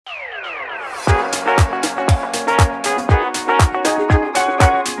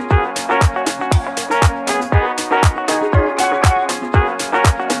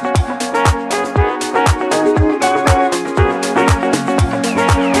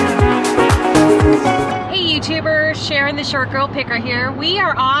Sharon, the short girl picker here. We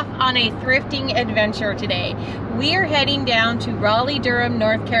are off on a thrifting adventure today. We are heading down to Raleigh, Durham,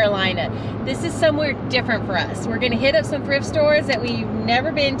 North Carolina. This is somewhere different for us. We're gonna hit up some thrift stores that we've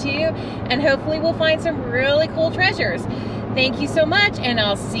never been to, and hopefully we'll find some really cool treasures. Thank you so much, and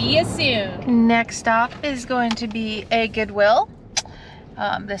I'll see you soon. Next stop is going to be a Goodwill.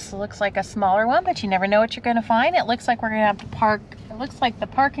 This looks like a smaller one, but you never know what you're gonna find. It looks like we're gonna have to park. It looks like the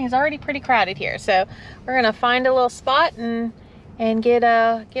parking is already pretty crowded here, so we're gonna find a little spot and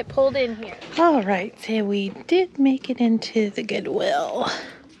get pulled in here. All right, so we did make it into the Goodwill. I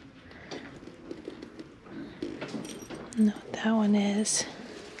don't know what that one is.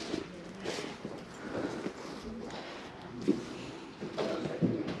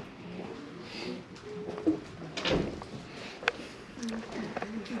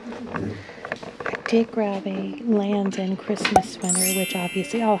 I did grab a Lands' End Christmas sweater, which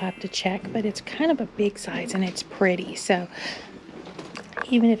obviously I'll have to check, but it's kind of a big size and it's pretty, so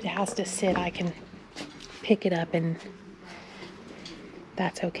even if it has to sit, I can pick it up and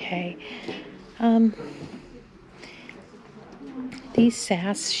that's okay. These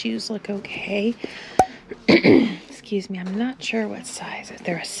SAS shoes look okay. Excuse me, I'm not sure what size.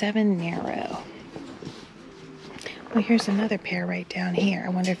 They're a 7 narrow. Well, here's another pair right down here. I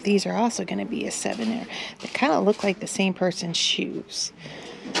wonder if these are also going to be a 7 narrow. They kind of look like the same person's shoes.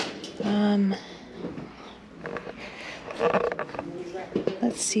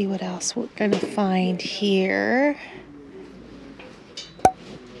 Let's see what else we're going to find here.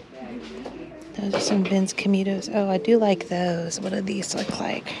 Those are some Vince Camutos. Oh, I do like those. What do these look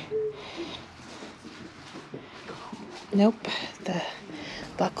like? Nope. The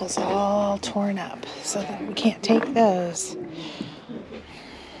buckle's all torn up, so that we can't take those.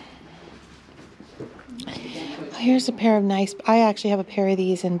 Here's a pair of nice, I actually have a pair of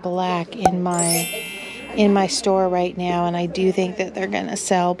these in black in my store right now, and I do think that they're gonna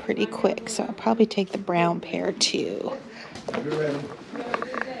sell pretty quick, so I'll probably take the brown pair too. All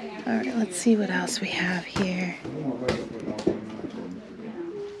right, let's see what else we have here.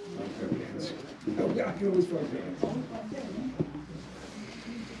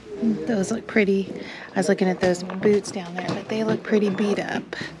 Those look pretty. I was looking at those boots down there, but they look pretty beat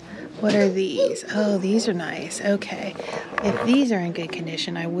up. What are these? Oh, these are nice. Okay. If these are in good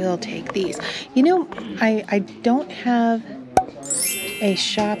condition, I will take these. You know, I don't have a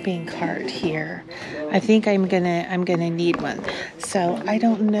shopping cart here. I think I'm gonna need one. So I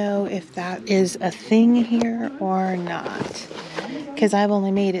don't know if that is a thing here or not, because I've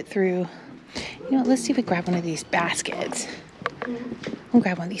only made it through. You know, let's see if we grab one of these baskets. I'll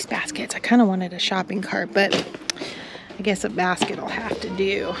grab one of these baskets. I kind of wanted a shopping cart, but I guess a basket will have to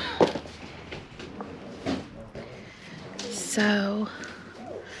do. So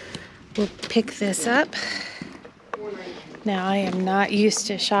we'll pick this up. Now, I am not used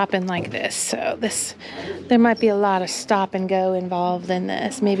to shopping like this, so there might be a lot of stop and go involved in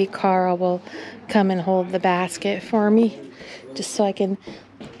this. Maybe Carl will come and hold the basket for me, just so I can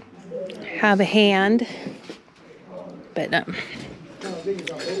have a hand. But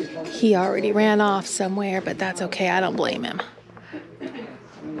he already ran off somewhere, but that's okay. I don't blame him.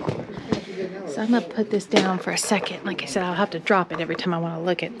 So I'm going to put this down for a second. Like I said, I'll have to drop it every time I want to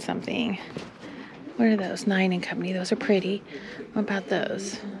look at something. What are those? 9 & Company. Those are pretty. What about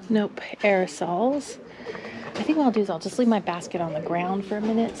those? Nope. Aerosols. I think what I'll do is I'll just leave my basket on the ground for a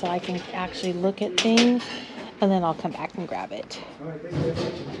minute so I can actually look at things, and then I'll come back and grab it.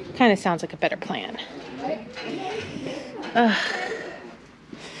 Kind of sounds like a better plan.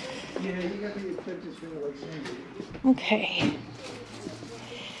 Okay.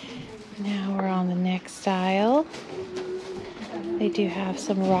 Now we're on the next aisle. They do have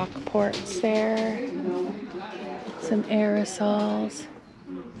some Rockports there. Some aerosols.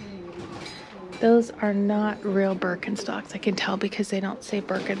 Those are not real Birkenstocks. I can tell because they don't say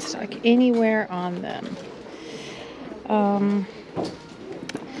Birkenstock anywhere on them.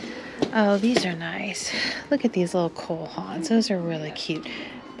 Oh, these are nice. Look at these little Cole Haans. Those are really cute.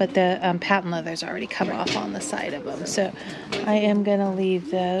 But the patent leather's already come off on the side of them. So I am going to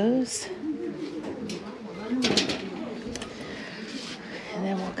leave those. And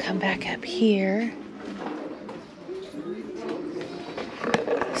then we'll come back up here.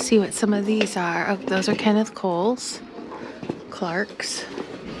 See what some of these are. Oh, those are Kenneth Cole's. Clark's.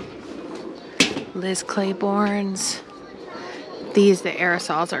 Liz Claiborne's. These, the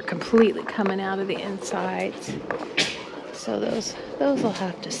aerosols, are completely coming out of the insides. So those will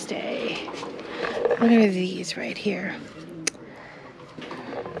have to stay. What are these right here?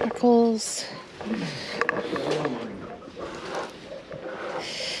 Buckles.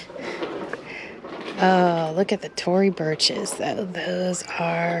 Oh, look at the Tory birches, though. Those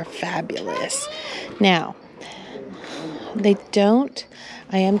are fabulous. Now, they don't,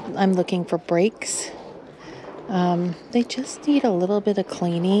 I'm looking for breaks. They just need a little bit of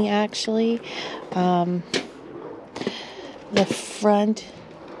cleaning, actually. The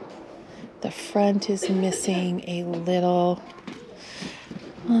front is missing a little,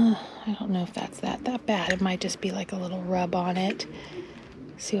 I don't know if that's that bad. It might just be like a little rub on it.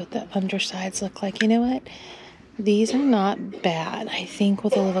 See what the undersides look like. You know what? These are not bad. I think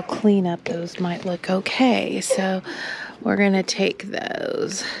with a little cleanup, those might look okay. So we're going to take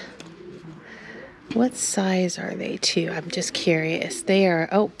those. What size are they too? I'm just curious. They are,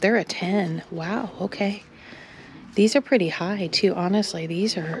 oh, they're a 10. Wow, okay. These are pretty high too, honestly.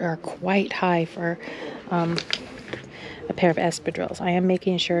 These are quite high for a pair of espadrilles. I am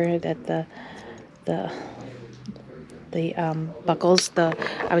making sure that the buckles,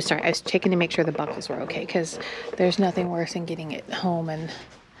 I was checking to make sure the buckles were okay, because there's nothing worse than getting it home and,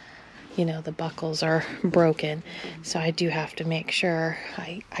 you know, the buckles are broken. So I do have to make sure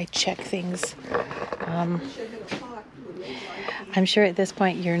I check things. I'm sure at this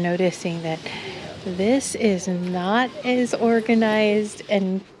point you're noticing that this is not as organized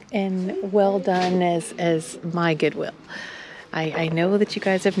and well done as my Goodwill. I know that you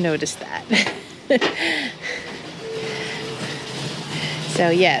guys have noticed that. So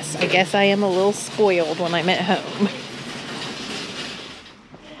yes, I guess I am a little spoiled when I'm at home.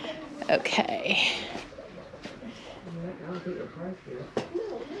 Okay.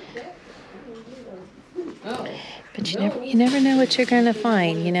 But you never know what you're gonna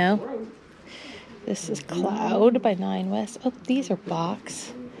find, you know. This is Cloud by 9 West. Oh, these are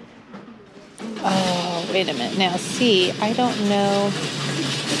box. Oh, wait a minute. Now, see, I don't know.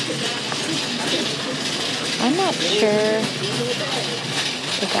 I'm not sure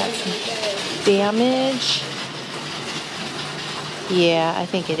if that's damage. Yeah, I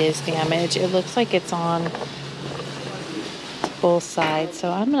think it is damage. It looks like it's on both sides,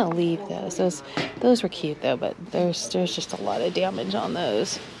 so I'm gonna leave those. Those were cute though, but there's just a lot of damage on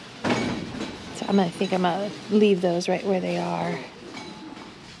those. So I think I'm gonna leave those right where they are.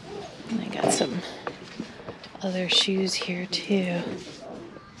 And I got some other shoes here too.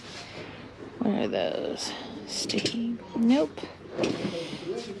 What are those? Sticky? Nope.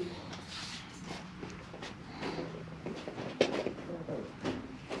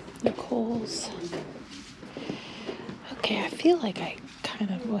 Nicole's. Okay, I feel like I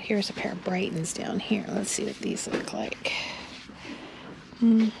kind of, well, here's a pair of Brightons down here. Let's see what these look like.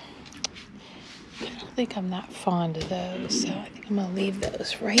 I don't think I'm that fond of those, so I think I'm gonna leave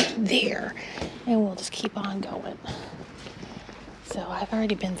those right there, and we'll just keep on going. So I've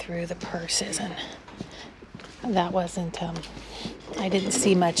already been through the purses, and that wasn't, I didn't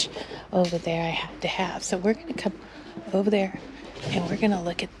see much over there I had to have. So we're gonna come over there, and we're gonna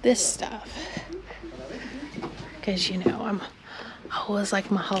look at this stuff. Because, you know, I always like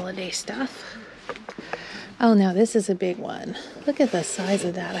my holiday stuff. Oh, now this is a big one. Look at the size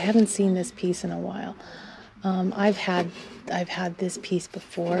of that. I haven't seen this piece in a while. I've had this piece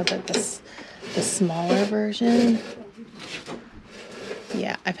before, but the smaller version.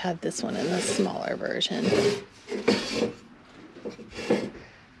 Yeah, I've had this one in the smaller version.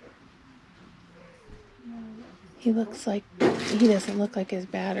 He doesn't look like his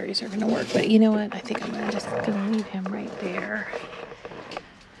batteries are going to work, but you know what? I think I'm just going to leave him right there.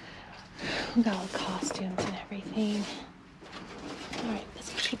 We got all the costumes and everything. All right,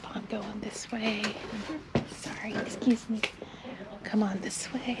 let's keep on going this way. Sorry, excuse me. Come on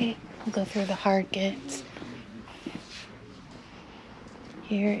this way. We'll go through the hard goods.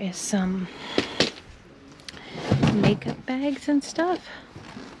 Here is some makeup bags and stuff.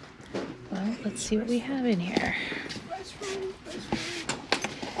 Well, let's see what we have in here.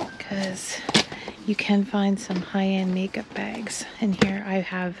 Because you can find some high-end makeup bags in here. I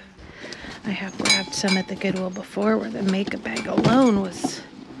have grabbed some at the Goodwill before where the makeup bag alone was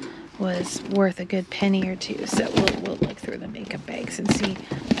worth a good penny or two. So we'll look through the makeup bags and see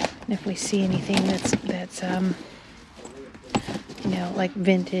if we see anything that's you know, like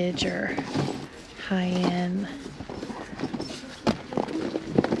vintage or high-end.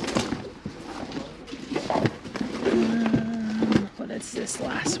 What is this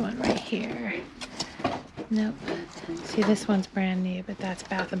last one right here? Nope. See, this one's brand new, but that's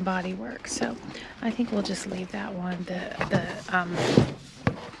Bath and Body Works. So I think we'll just leave that one.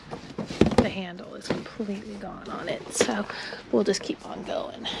 The handle is completely gone on it, so we'll just keep on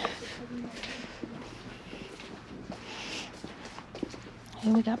going.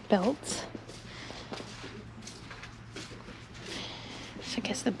 And we got belts. So I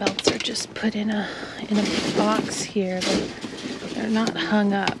guess the belts are just put in a box here. They're not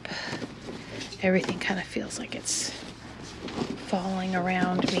hung up. Everything kind of feels like it's falling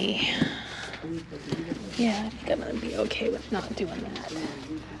around me. Yeah, I think I'm gonna be okay with not doing that.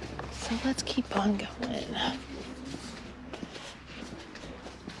 So let's keep on going.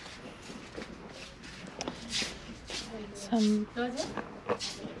 Some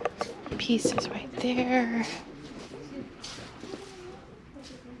pieces right there.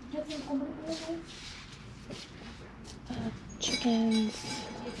 Chickens.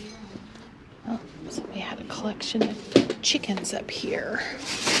 Oh, somebody had a collection of chickens up here.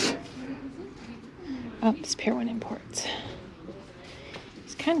 Oh, it's Pier 1 Imports.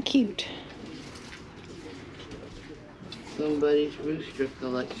 It's kind of cute. Somebody's rooster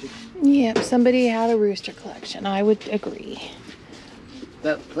collection. Yep, somebody had a rooster collection. I would agree.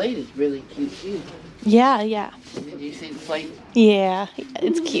 That plate is really cute too. Yeah, yeah. Did you see the plate? Yeah,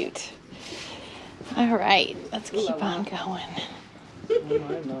 it's cute. All right, let's keep on going. Never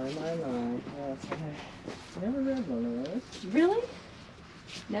read one of those. Really?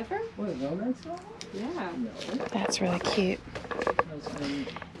 Never? What, a romance novel? Yeah. No. That's really cute. It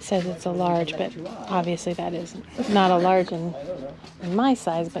says it's a large, but obviously that is not a large in my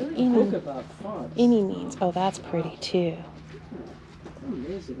size, but any needs. Oh, that's pretty too.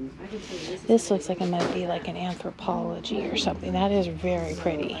 This looks like it might be like an anthropology or something. That is very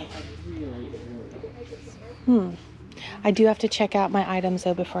pretty. I do have to check out my items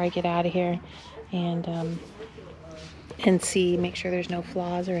though before I get out of here, and see, make sure there's no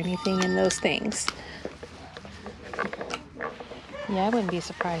flaws or anything in those things. Yeah, I wouldn't be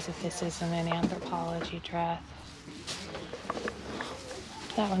surprised if this isn't an anthropology dress.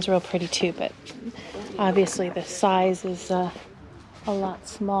 That one's real pretty too, but obviously the size is a lot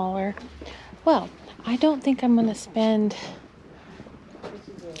smaller. Well, I don't think I'm going to spend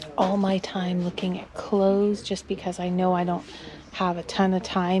all my time looking at clothes just because I know I don't have a ton of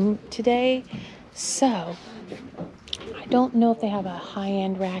time today. So I don't know if they have a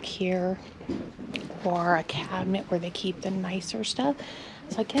high-end rack here or a cabinet where they keep the nicer stuff.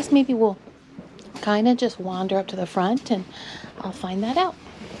 So I guess maybe we'll kind of just wander up to the front and I'll find that out.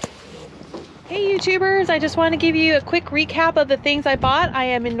 Hey YouTubers, I just want to give you a quick recap of the things I bought. I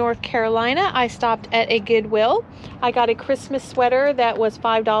am in North Carolina. I stopped at a Goodwill. I got a Christmas sweater that was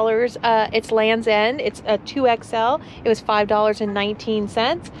 $5. It's Land's End. It's a 2XL. It was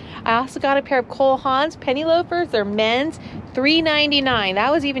 $5.19. I also got a pair of Cole Haan's penny loafers. They're men's, $3.99.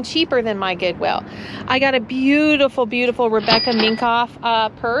 That was even cheaper than my Goodwill. I got a beautiful, beautiful Rebecca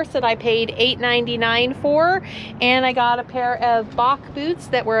Minkoff purse that I paid $8.99 for. And I got a pair of Bach boots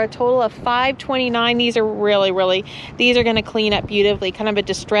that were a total of $5.29. These are really, these are going to clean up beautifully. Kind of a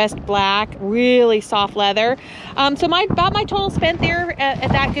distressed black, really soft leather. So about my total spent there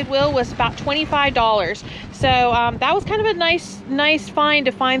at that Goodwill was about $25. So that was kind of a nice find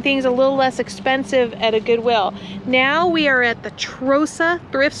to find things a little less expensive at a Goodwill. Now we are at the Trosa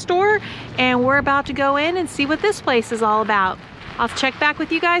thrift store and we're about to go in and see what this place is all about. I'll check back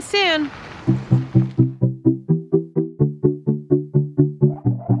with you guys soon.